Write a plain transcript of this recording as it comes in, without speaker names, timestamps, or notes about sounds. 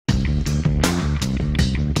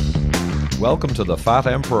Welcome to the Fat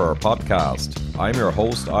Emperor podcast. I'm your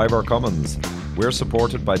host, Ivor Cummins. We're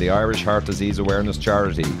supported by the Irish Heart Disease Awareness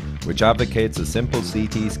Charity, which advocates a simple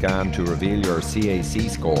CT scan to reveal your CAC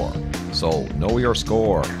score. So, know your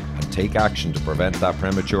score and take action to prevent that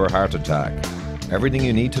premature heart attack. Everything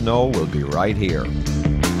you need to know will be right here.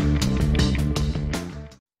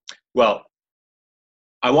 Well,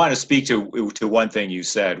 I want to speak to one thing you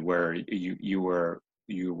said, where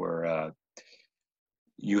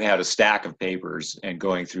you had a stack of papers and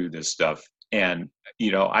going through this stuff, and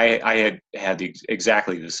I had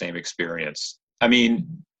exactly the same experience. I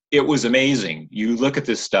mean, it was amazing. You look at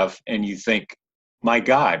this stuff and you think, my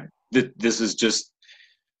God, this is just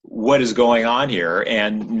what is going on here,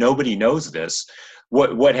 and nobody knows this.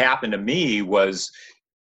 What happened to me was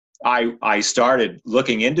I started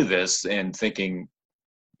looking into this and thinking,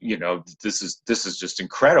 this is just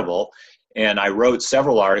incredible. And I wrote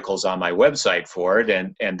several articles on my website for it.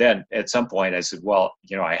 And then at some point I said, well,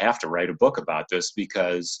 I have to write a book about this,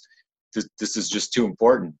 because this is just too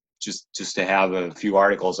important just to have a few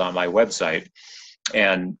articles on my website.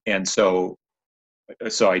 And so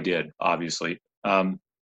I did, obviously.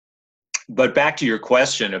 But back to your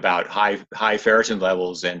question about high ferritin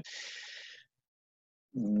levels and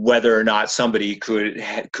whether or not somebody could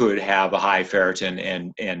have a high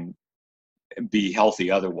ferritin and be healthy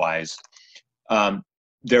otherwise.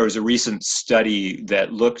 There was a recent study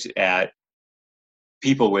that looked at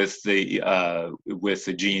people with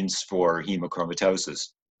the genes for hemochromatosis.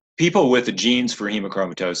 People with the genes for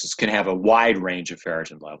hemochromatosis can have a wide range of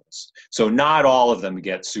ferritin levels. So not all of them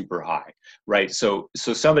get super high, right? So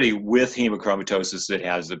somebody with hemochromatosis that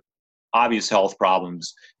has obvious health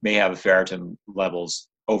problems may have a ferritin levels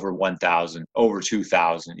over 1,000, over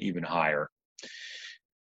 2,000, even higher.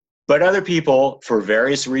 But other people, for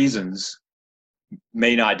various reasons,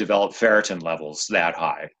 may not develop ferritin levels that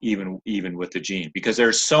high, even with the gene, because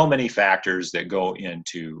there's so many factors that go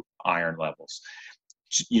into iron levels.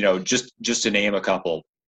 Just to name a couple: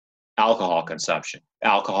 alcohol consumption.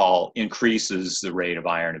 Alcohol increases the rate of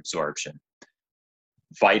iron absorption.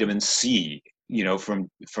 Vitamin C,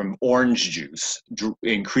 from orange juice,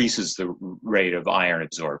 increases the rate of iron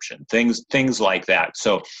absorption. Things like that.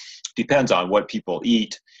 So depends on what people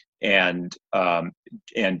eat and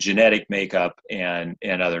genetic makeup and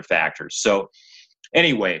other factors. So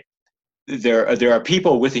anyway, there are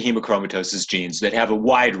people with the hemochromatosis genes that have a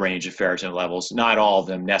wide range of ferritin levels, not all of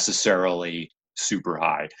them necessarily super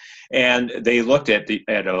high. And they looked at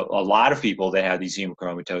a lot of people that had these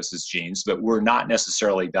hemochromatosis genes, but were not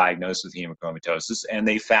necessarily diagnosed with hemochromatosis, and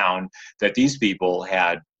they found that these people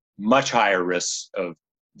had much higher risks of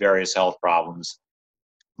various health problems,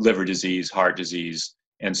 liver disease, heart disease,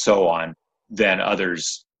 and so on, than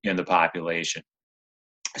others in the population.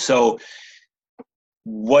 So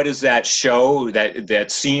what does that show?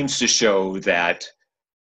 That seems to show that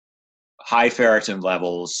high ferritin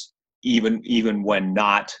levels, even when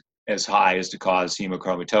not as high as to cause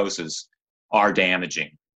hemochromatosis, are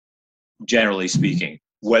damaging, generally speaking.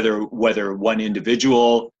 Whether one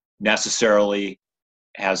individual necessarily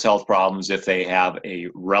has health problems if they have a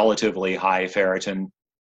relatively high ferritin,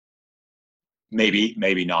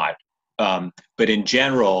 maybe not. But in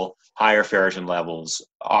general, higher ferritin levels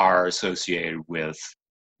are associated with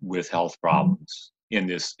health problems in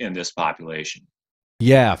this population.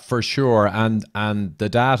 Yeah, for sure. And the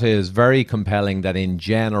data is very compelling that in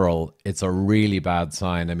general, it's a really bad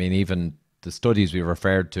sign. I mean, even the studies we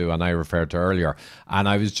referred to and I referred to earlier, and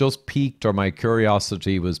I was just piqued, or my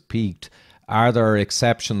curiosity was piqued. Are there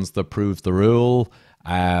exceptions that prove the rule?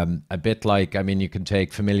 A bit like, I mean, you can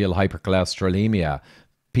take familial hypercholesterolemia.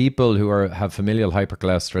 People who have familial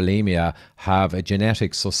hypercholesterolemia have a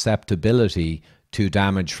genetic susceptibility to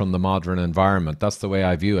damage from the modern environment. That's the way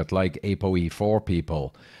I view it, like ApoE4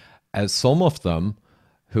 people. As some of them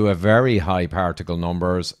who have very high particle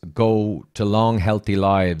numbers go to long, healthy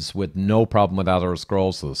lives with no problem with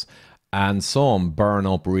atherosclerosis, and some burn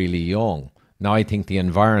up really young. Now, I think the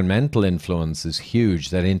environmental influence is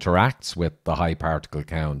huge that interacts with the high particle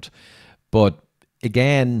count. But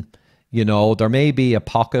again, there may be a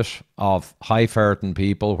pocket of high ferritin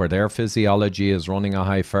people where their physiology is running a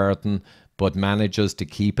high ferritin, but manages to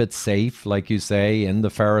keep it safe, like you say, in the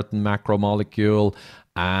ferritin macromolecule,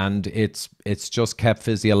 and it's just kept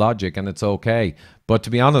physiologic and it's okay. But to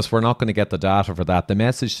be honest, we're not going to get the data for that. The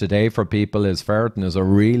message today for people is ferritin is a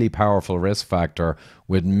really powerful risk factor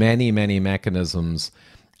with many, many mechanisms.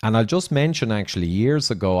 And I'll just mention, actually,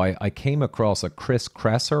 years ago, I came across a Chris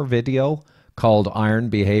Kresser video called Iron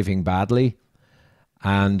Behaving Badly.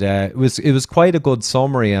 And it was quite a good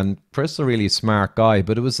summary. And Chris is a really smart guy,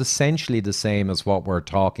 but it was essentially the same as what we're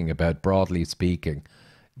talking about, broadly speaking.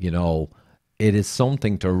 You know, it is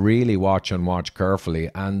something to really watch and watch carefully.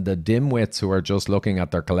 And the dimwits who are just looking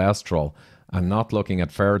at their cholesterol and not looking at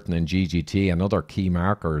ferritin and GGT and other key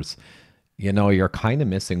markers, you know, you're kind of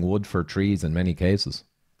missing wood for trees in many cases.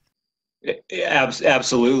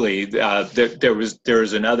 Absolutely. There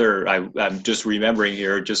was another. I'm just remembering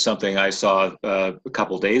here, just something I saw a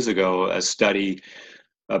couple days ago, a study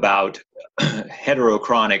about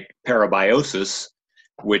heterochronic parabiosis,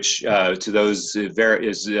 which to those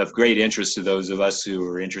is of great interest to those of us who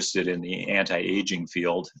are interested in the anti-aging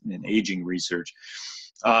field, in aging research.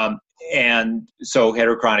 Um, and so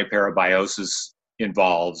heterochronic parabiosis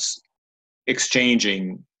involves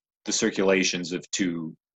exchanging the circulations of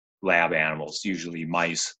two lab animals, usually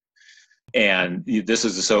mice. And this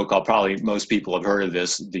is the so-called, probably most people have heard of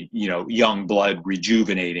this, the young blood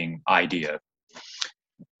rejuvenating idea.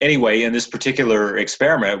 Anyway, in this particular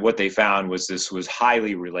experiment, what they found was this was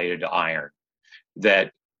highly related to iron,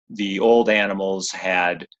 that the old animals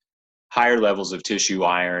had higher levels of tissue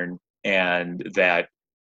iron, and that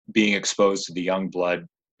being exposed to the young blood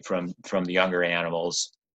from the younger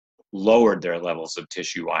animals lowered their levels of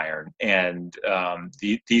tissue iron. And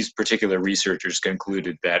these particular researchers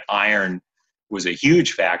concluded that iron was a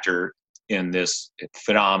huge factor in this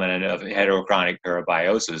phenomenon of heterochronic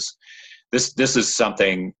parabiosis. This is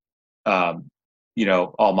something,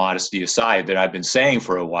 all modesty aside, that I've been saying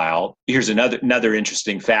for a while. Here's another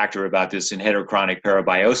interesting factor about this in heterochronic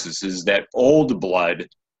parabiosis is that old blood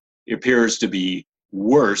appears to be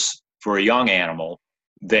worse for a young animal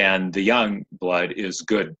than the young blood is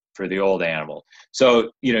good for the old animal.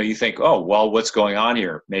 So, you think, oh, well, what's going on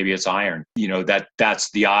here? Maybe it's iron.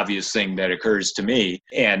 That's the obvious thing that occurs to me.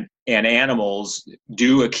 And animals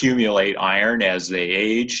do accumulate iron as they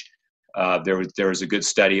age. There was a good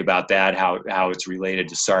study about that, how it's related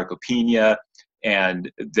to sarcopenia,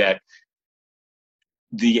 and that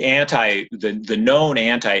the known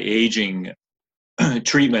anti-aging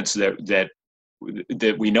treatments that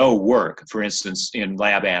we know work, for instance, in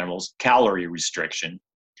lab animals, calorie restriction,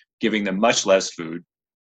 giving them much less food.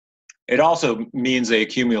 It also means they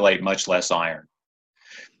accumulate much less iron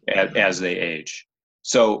as they age.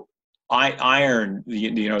 So iron,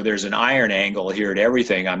 there's an iron angle here to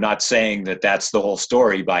everything. I'm not saying that that's the whole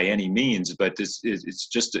story by any means, but it's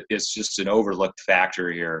just an overlooked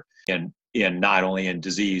factor here in not only in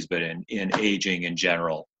disease, but in aging in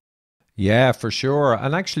general. Yeah, for sure.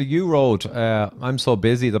 And actually, you wrote, I'm so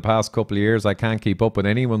busy the past couple of years, I can't keep up with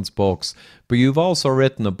anyone's books. But you've also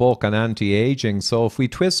written a book on anti-aging. So if we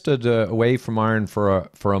twisted away from iron for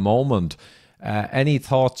a moment, any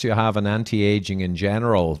thoughts you have on anti-aging in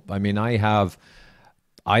general? I mean, I have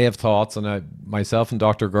thoughts, and myself and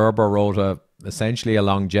Dr. Gerber wrote essentially a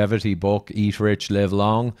longevity book, Eat Rich, Live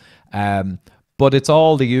Long. But it's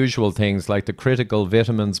all the usual things like the critical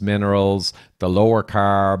vitamins, minerals, the lower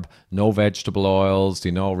carb, no vegetable oils,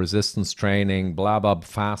 resistance training, blah, blah,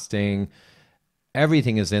 fasting.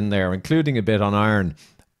 Everything is in there, including a bit on iron.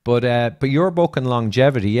 But your book on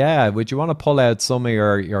longevity, yeah, would you want to pull out some of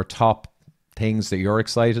your top things that you're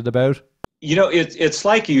excited about? It's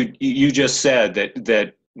like you just said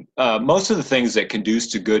that most of the things that conduce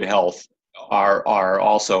to good health are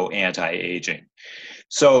also anti-aging.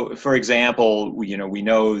 So, for example, we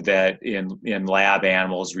know that in lab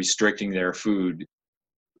animals, restricting their food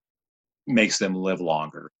makes them live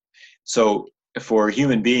longer. So, for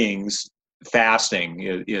human beings, fasting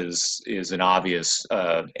is an obvious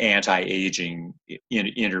anti-aging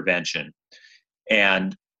intervention.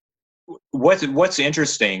 And what's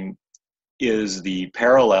interesting is the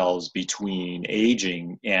parallels between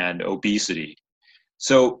aging and obesity.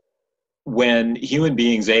 So when human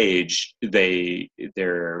beings age,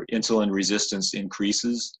 their insulin resistance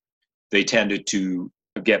increases. They tended to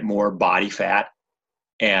get more body fat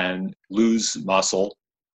and lose muscle,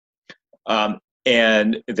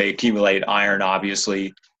 and they accumulate iron,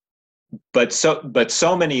 obviously. But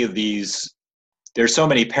so many of these, there's so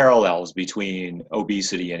many parallels between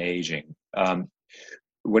obesity and aging.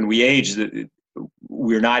 When we age,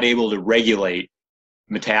 we're not able to regulate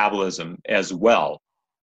metabolism as well.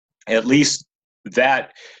 At least those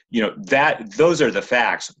are the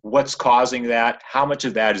facts. What's causing that? How much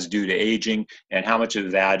of that is due to aging, and how much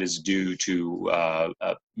of that is due to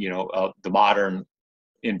the modern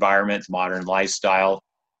environment, modern lifestyle?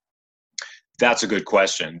 That's a good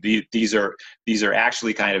question. These are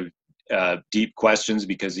actually kind of deep questions,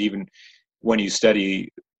 because even when you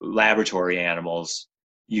study laboratory animals,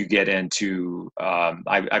 you get into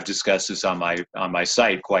I've discussed this on my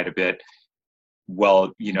site quite a bit.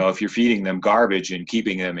 Well, if you're feeding them garbage and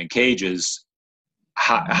keeping them in cages,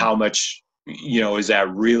 how much, is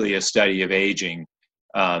that really a study of aging?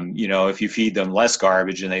 If you feed them less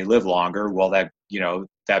garbage and they live longer, well,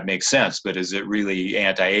 that makes sense. But is it really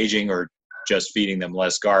anti-aging or just feeding them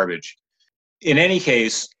less garbage? In any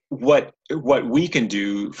case, what we can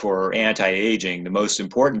do for anti-aging, the most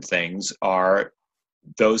important things are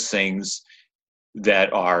those things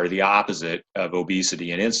that are the opposite of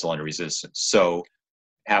obesity and insulin resistance. So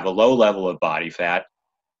have a low level of body fat,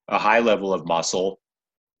 a high level of muscle,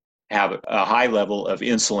 have a high level of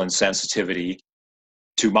insulin sensitivity.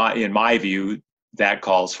 In my view, that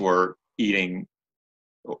calls for eating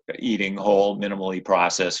whole, minimally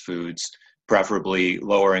processed foods, preferably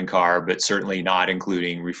lower in carb, but certainly not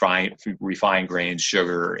including refined grains,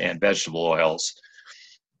 sugar, and vegetable oils.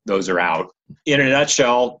 Those are out. In a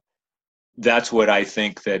nutshell, that's what I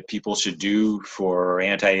think that people should do for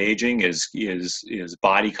anti-aging is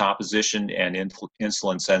body composition and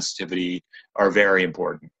insulin sensitivity are very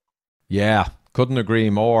important. Yeah, couldn't agree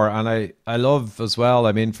more. And I love as well,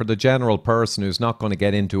 I mean, for the general person who's not going to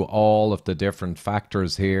get into all of the different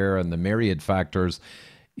factors here and the myriad factors,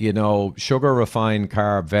 sugar, refined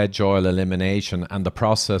carb, veg oil elimination, and the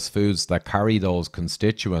processed foods that carry those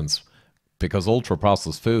constituents, because ultra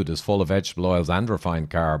processed food is full of vegetable oils and refined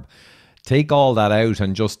carb. Take all that out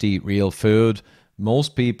and just eat real food.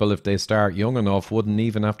 Most people, if they start young enough, wouldn't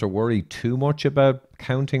even have to worry too much about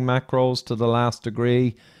counting macros to the last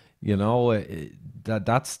degree.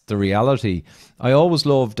 That's the reality. I always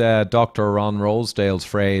loved Dr. Ron Rosedale's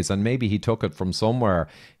phrase, and maybe he took it from somewhere.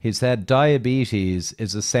 He said, diabetes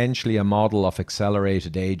is essentially a model of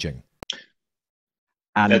accelerated aging.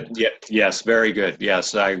 And yes, very good.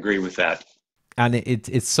 Yes, I agree with that. And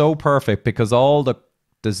it's so perfect because all the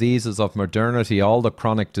diseases of modernity, all the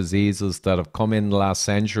chronic diseases that have come in the last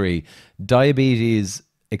century, diabetes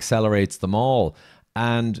accelerates them all.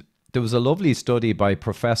 And there was a lovely study by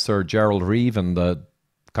Professor Gerald Reaven, the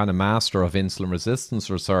kind of master of insulin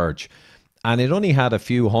resistance research. And it only had a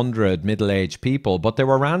few hundred middle-aged people, but they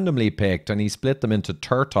were randomly picked, and he split them into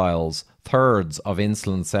tertiles, thirds of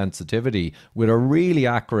insulin sensitivity, with a really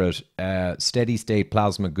accurate steady-state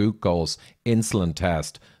plasma glucose insulin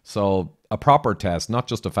test. So a proper test, not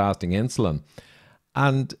just a fasting insulin.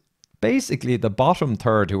 And basically the bottom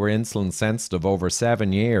third, who were insulin sensitive over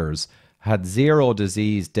 7 years, had 0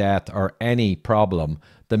 disease, death, or any problem.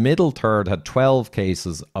 The middle third had 12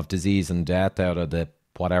 cases of disease and death out of the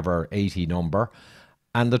whatever 80 number.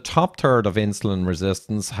 And the top third of insulin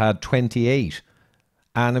resistance had 28.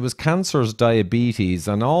 And it was cancers, diabetes,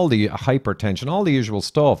 and all the hypertension, all the usual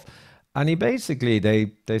stuff. And he basically,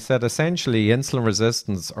 they said essentially insulin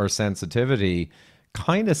resistance or sensitivity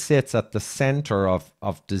kind of sits at the center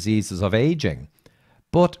of diseases of aging.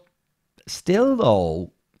 But still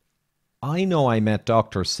though, I know I met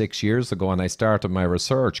doctors 6 years ago and I started my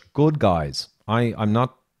research, good guys. I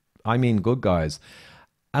mean good guys.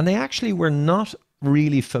 And they actually were not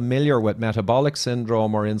really familiar with metabolic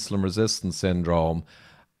syndrome or insulin resistance syndrome.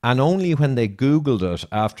 And only when they Googled it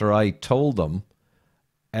after I told them,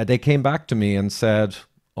 they came back to me and said,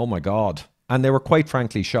 oh my God. And they were quite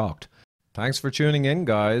frankly shocked. Thanks for tuning in,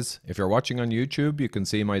 guys. If you're watching on YouTube, you can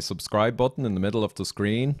see my subscribe button in the middle of the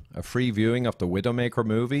screen, a free viewing of the Widowmaker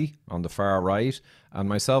movie on the far right, and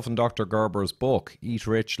myself and Dr. Gerber's book, Eat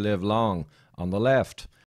Rich, Live Long, on the left.